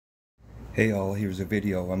Hey all, here's a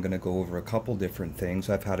video. I'm going to go over a couple different things.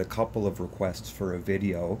 I've had a couple of requests for a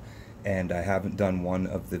video and I haven't done one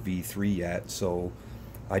of the V3 yet, so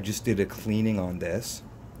I just did a cleaning on this,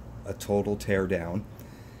 a total teardown,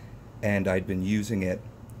 and I'd been using it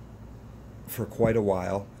for quite a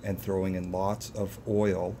while and throwing in lots of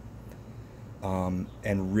oil,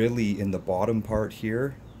 and really in the bottom part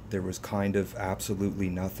here there was kind of absolutely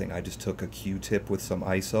nothing. I just took a Q-tip with some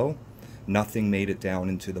ISO. Nothing made it down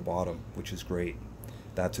into the bottom, which is great.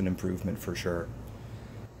 That's an improvement for sure.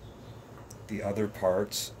 The other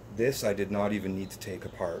parts, this I did not even need to take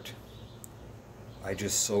apart. I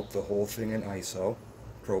just soaked the whole thing in ISO,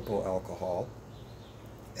 propyl alcohol,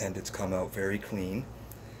 and it's come out very clean.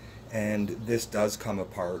 And this does come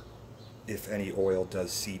apart if any oil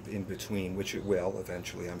does seep in between, which it will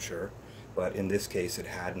eventually, I'm sure. But in this case it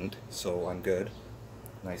hadn't, so I'm good.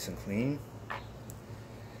 Nice and clean.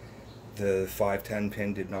 The 510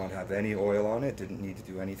 pin did not have any oil on it, didn't need to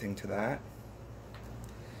do anything to that.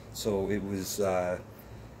 So it was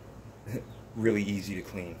really easy to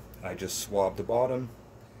clean. I just swabbed the bottom,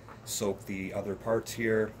 soaked the other parts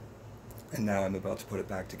here, and now I'm about to put it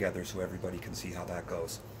back together so everybody can see how that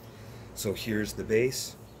goes. So here's the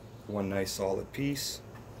base, one nice solid piece.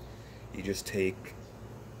 You just take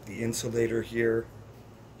the insulator here,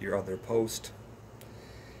 your other post,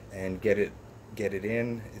 and get it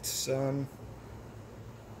in. It's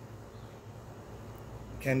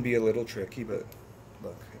can be a little tricky, but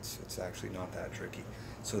look, it's actually not that tricky.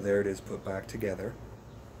 So there it is, put back together.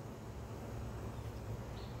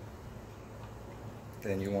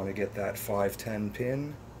 Then you want to get that 510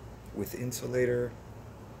 pin with insulator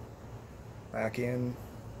back in.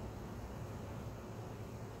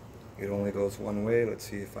 It only goes one way. Let's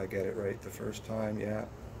see if I get it right the first time. Yeah,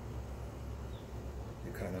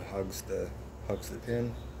 it kind of hugs the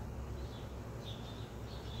pin.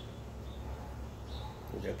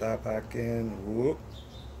 We'll get that back in. Whoop.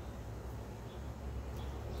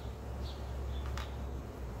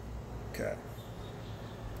 Okay.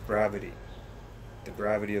 Gravity. The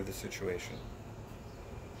gravity of the situation.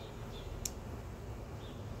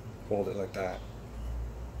 Hold it like that.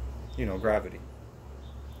 You know, gravity.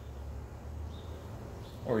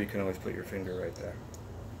 Or you can always put your finger right there.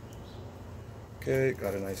 Okay,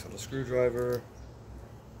 got a nice little screwdriver.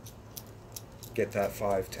 Get that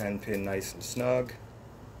 510 pin nice and snug.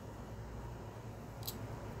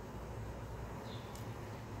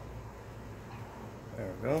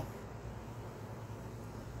 There we go.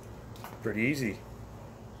 Pretty easy.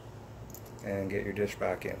 And get your dish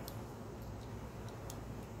back in.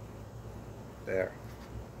 There.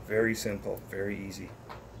 Very simple, very easy.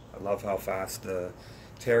 I love how fast the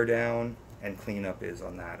teardown and cleanup is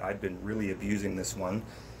on that. I'd been really abusing this one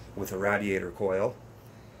with a radiator coil,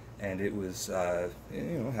 and it was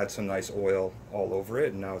had some nice oil all over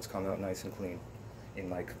it, and now it's come out nice and clean in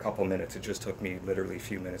like a couple minutes. It just took me literally a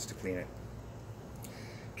few minutes to clean it.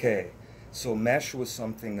 Okay, so mesh was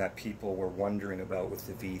something that people were wondering about with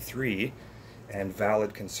the V3, and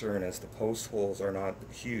valid concern, as the post holes are not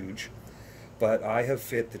huge, but I have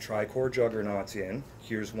fit the tri-core juggernauts in.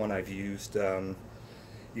 Here's one I've used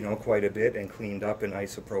quite a bit and cleaned up in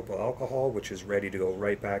isopropyl alcohol, which is ready to go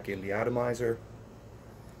right back in the atomizer.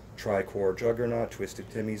 Tri-core juggernaut, twisted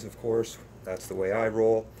timmies, of course. That's the way I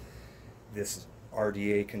roll. This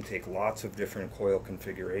RDA can take lots of different coil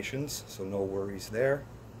configurations, so no worries there.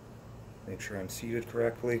 Make sure I'm seated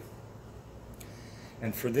correctly.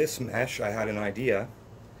 And for this mesh, I had an idea.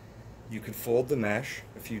 You could fold the mesh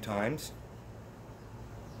a few times,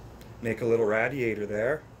 make a little radiator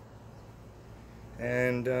there,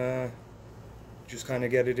 and just kind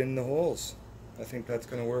of get it in the holes. I think that's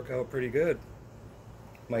going to work out pretty good.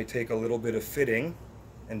 Might take a little bit of fitting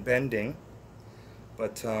and bending,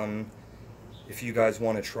 but if you guys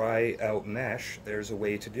want to try out mesh, there's a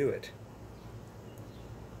way to do it.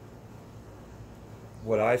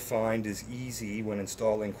 What I find is easy when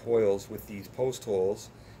installing coils with these post holes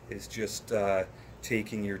is just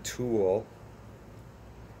taking your tool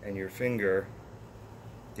and your finger,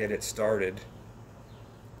 get it started,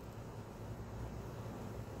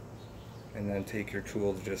 and then take your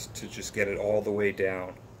tool to just get it all the way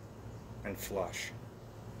down and flush.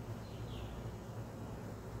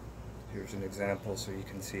 Here's an example so you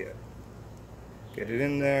can see it. Get it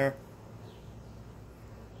in there,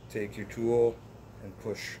 take your tool, and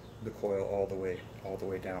push the coil all the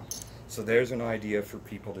way down. So there's an idea for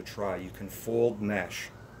people to try. You can fold mesh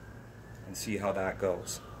and see how that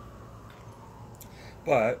goes.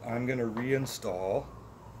 But I'm going to reinstall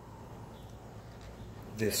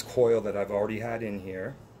this coil that I've already had in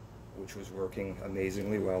here, which was working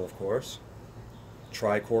amazingly well, of course.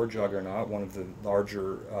 tri-core juggernaut, one of the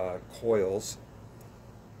larger coils.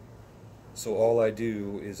 So all I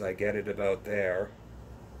do is I get it about there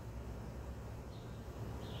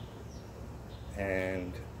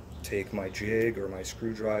and take my jig or my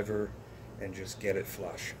screwdriver and just get it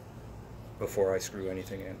flush before I screw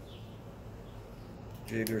anything in.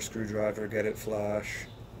 Jig or screwdriver, get it flush.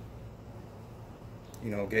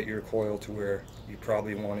 You know, get your coil to where you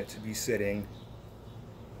probably want it to be sitting,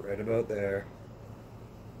 right about there.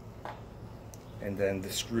 And then the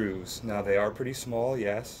screws. Now they are pretty small,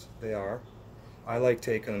 yes, they are. I like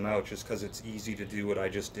taking them out just because it's easy to do what I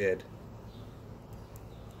just did.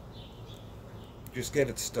 Just get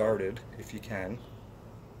it started if you can.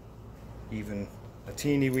 Even a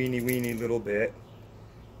teeny weeny little bit,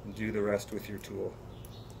 and do the rest with your tool.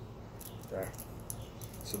 There.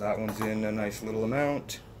 So that one's in a nice little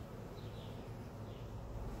amount.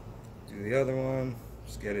 Do the other one.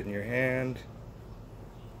 Just get it in your hand.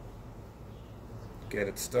 Get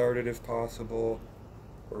it started if possible,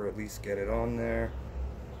 or at least get it on there.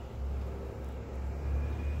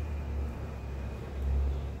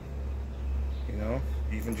 You know,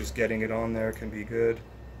 even just getting it on there can be good.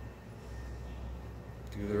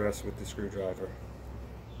 Do the rest with the screwdriver.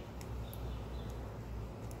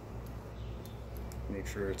 Make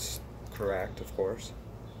sure it's correct, of course.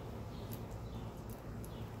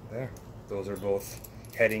 There. Those are both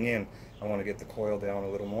heading in. I want to get the coil down a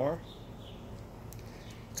little more,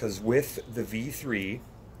 because with the V3,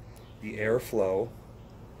 the airflow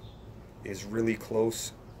is really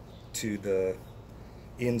close to the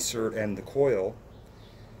insert and the coil,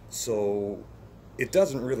 so it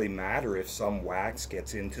doesn't really matter if some wax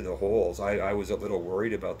gets into the holes. I was a little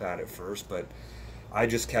worried about that at first, but I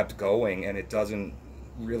just kept going, and it doesn't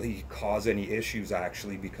really cause any issues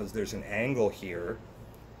actually, because there's an angle here,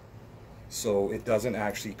 so it doesn't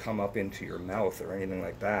actually come up into your mouth or anything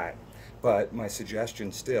like that. But my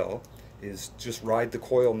suggestion still is just ride the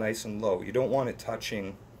coil nice and low. You don't want it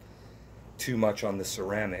touching too much on the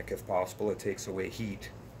ceramic if possible. It takes away heat.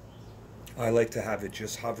 I like to have it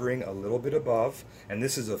just hovering a little bit above, and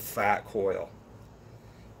this is a fat coil.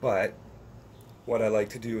 But what I like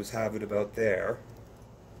to do is have it about there,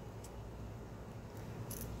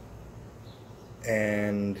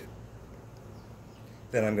 and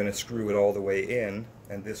then I'm going to screw it all the way in,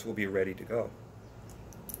 and this will be ready to go.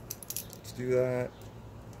 Let's do that.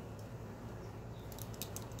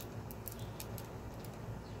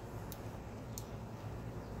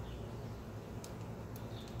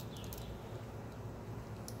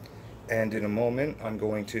 And in a moment, I'm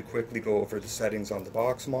going to quickly go over the settings on the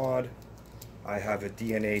box mod. I have a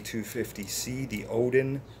DNA 250C, the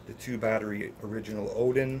Odin, the 2-battery original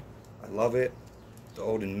Odin. I love it. The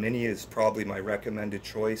Odin Mini is probably my recommended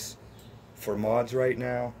choice for mods right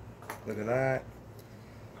now. Look at that.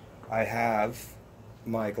 I have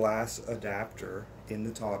my glass adapter in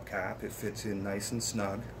the top cap. It fits in nice and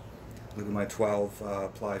snug. Look at my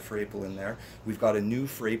 12 ply Frapple in there. We've got a new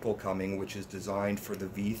Frapple coming, which is designed for the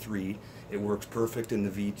V3. It works perfect in the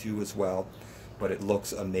V2 as well, but it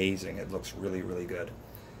looks amazing. It looks really, really good.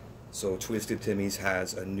 So Twisted Timmy's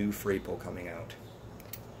has a new Frapple coming out.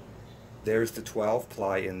 There's the 12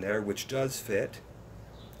 ply in there, which does fit.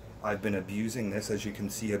 I've been abusing this. As you can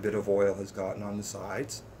see, a bit of oil has gotten on the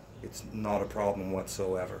sides. It's not a problem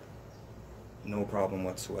whatsoever. No problem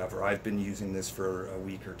whatsoever. I've been using this for a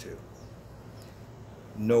week or two.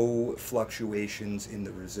 No fluctuations in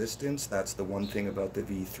the resistance. That's the one thing about the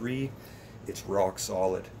V3. It's rock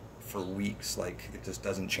solid for weeks. Like, it just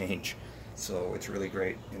doesn't change. So it's really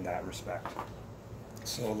great in that respect.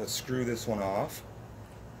 So let's screw this one off.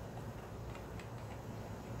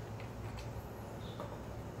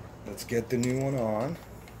 Let's get the new one on.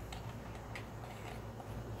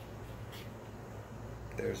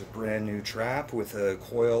 There's a brand new trap with a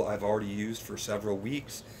coil I've already used for several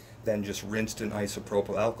weeks, then just rinsed in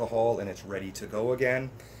isopropyl alcohol, and it's ready to go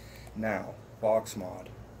again. Now, box mod.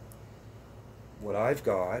 What I've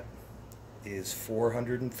got is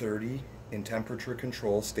 430 in temperature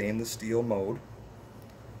control stainless steel mode.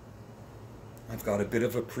 I've got a bit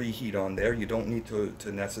of a preheat on there. You don't need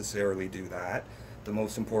to necessarily do that. The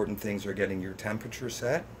most important things are getting your temperature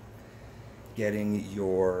set, getting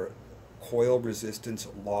your coil resistance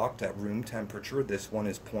locked at room temperature. This one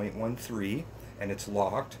is 0.13 and it's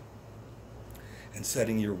locked, and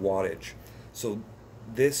setting your wattage. So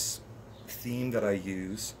this theme that I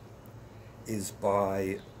use is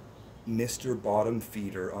by Mr. Bottom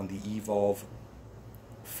Feeder on the Evolve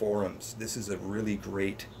forums. This is a really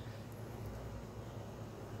great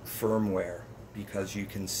firmware because you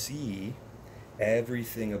can see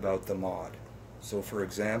everything about the mod. So for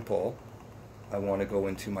example, I want to go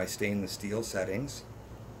into my stainless steel settings.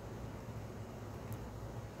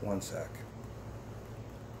 One sec.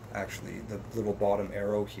 Actually, the little bottom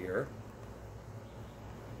arrow here.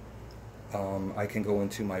 I can go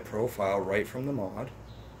into my profile right from the mod.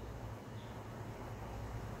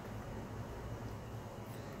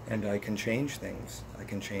 And I can change things. I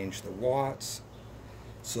can change the watts.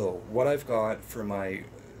 So what I've got for my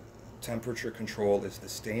temperature control is the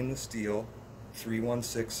stainless steel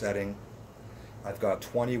 316 setting. I've got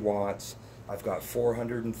 20 watts. I've got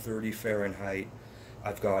 430 Fahrenheit.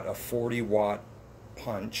 I've got a 40 watt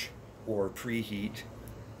punch or preheat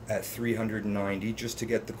at 390 just to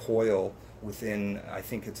get the coil within, I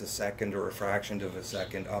think it's a second or a fraction of a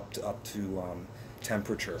second up to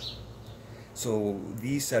temperature. So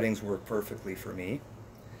these settings work perfectly for me.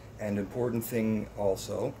 And important thing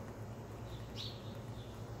also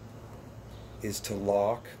is to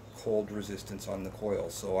lock cold resistance on the coil.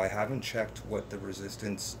 So I haven't checked what the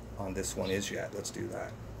resistance on this one is yet. Let's do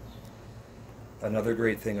that. Another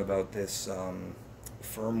great thing about this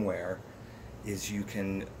firmware is you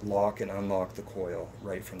can lock and unlock the coil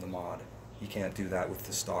right from the mod. You can't do that with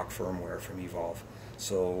the stock firmware from Evolve.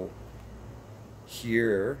 So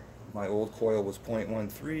here, my old coil was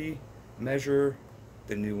 0.13 measure.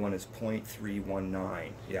 The new one is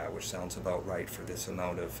 0.319. Yeah, which sounds about right for this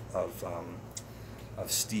amount of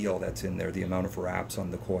steel that's in there, the amount of wraps on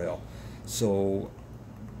the coil. So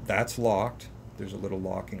that's locked. There's a little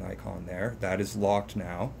locking icon there. That is locked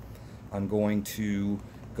now. I'm going to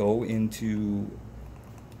go into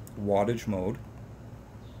wattage mode.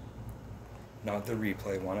 Not the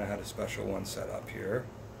replay one. I had a special one set up here.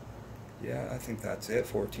 Yeah, I think that's it.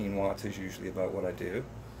 14 watts is usually about what I do.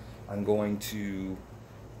 I'm going to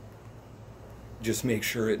just make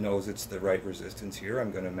sure it knows it's the right resistance here.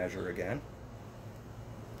 I'm going to measure again.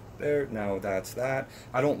 There, now that's that.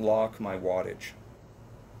 I don't lock my wattage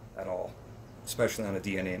at all, especially on a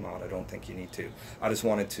DNA mod. I don't think you need to. I just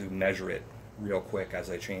wanted to measure it real quick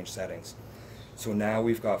as I change settings. So now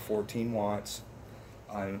we've got 14 watts.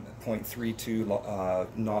 I'm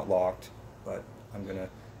 0.32 not locked, but I'm going to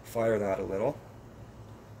fire that a little.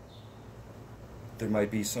 There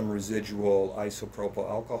might be some residual isopropyl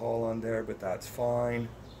alcohol on there, but that's fine.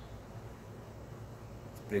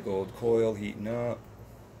 Big old coil heating up,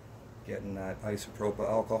 getting that isopropyl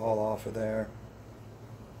alcohol off of there.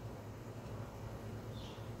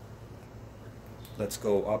 Let's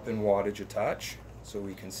go up in wattage a touch so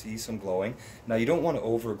we can see some glowing. Now you don't want to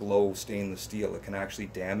overglow stainless steel. It can actually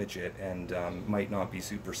damage it and might not be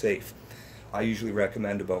super safe. I usually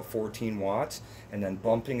recommend about 14 watts and then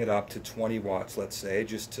bumping it up to 20 watts, let's say,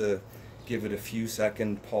 just to give it a few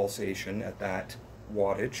second pulsation at that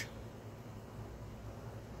wattage.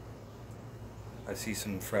 I see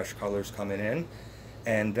some fresh colors coming in.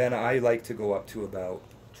 And then I like to go up to about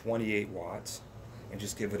 28 watts and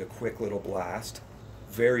just give it a quick little blast.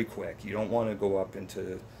 Very quick. You don't want to go up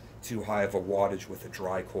into too high of a wattage with a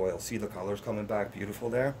dry coil. See the colors coming back beautiful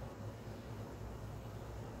there?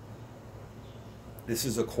 This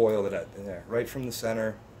is a coil that right from the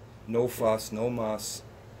center, no fuss, no muss,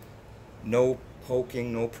 no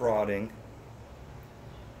poking, no prodding.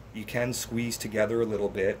 You can squeeze together a little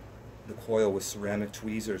bit the coil with ceramic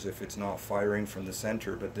tweezers if it's not firing from the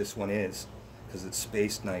center, but this one is, because it's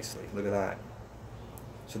spaced nicely. Look at that.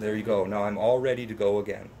 So there you go. Now I'm all ready to go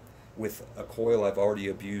again with a coil I've already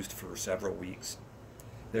abused for several weeks.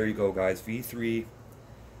 There you go, guys. V3,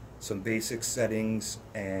 some basic settings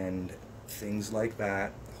and things like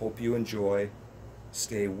that. Hope you enjoy.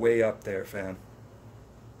 Stay way up there, fam.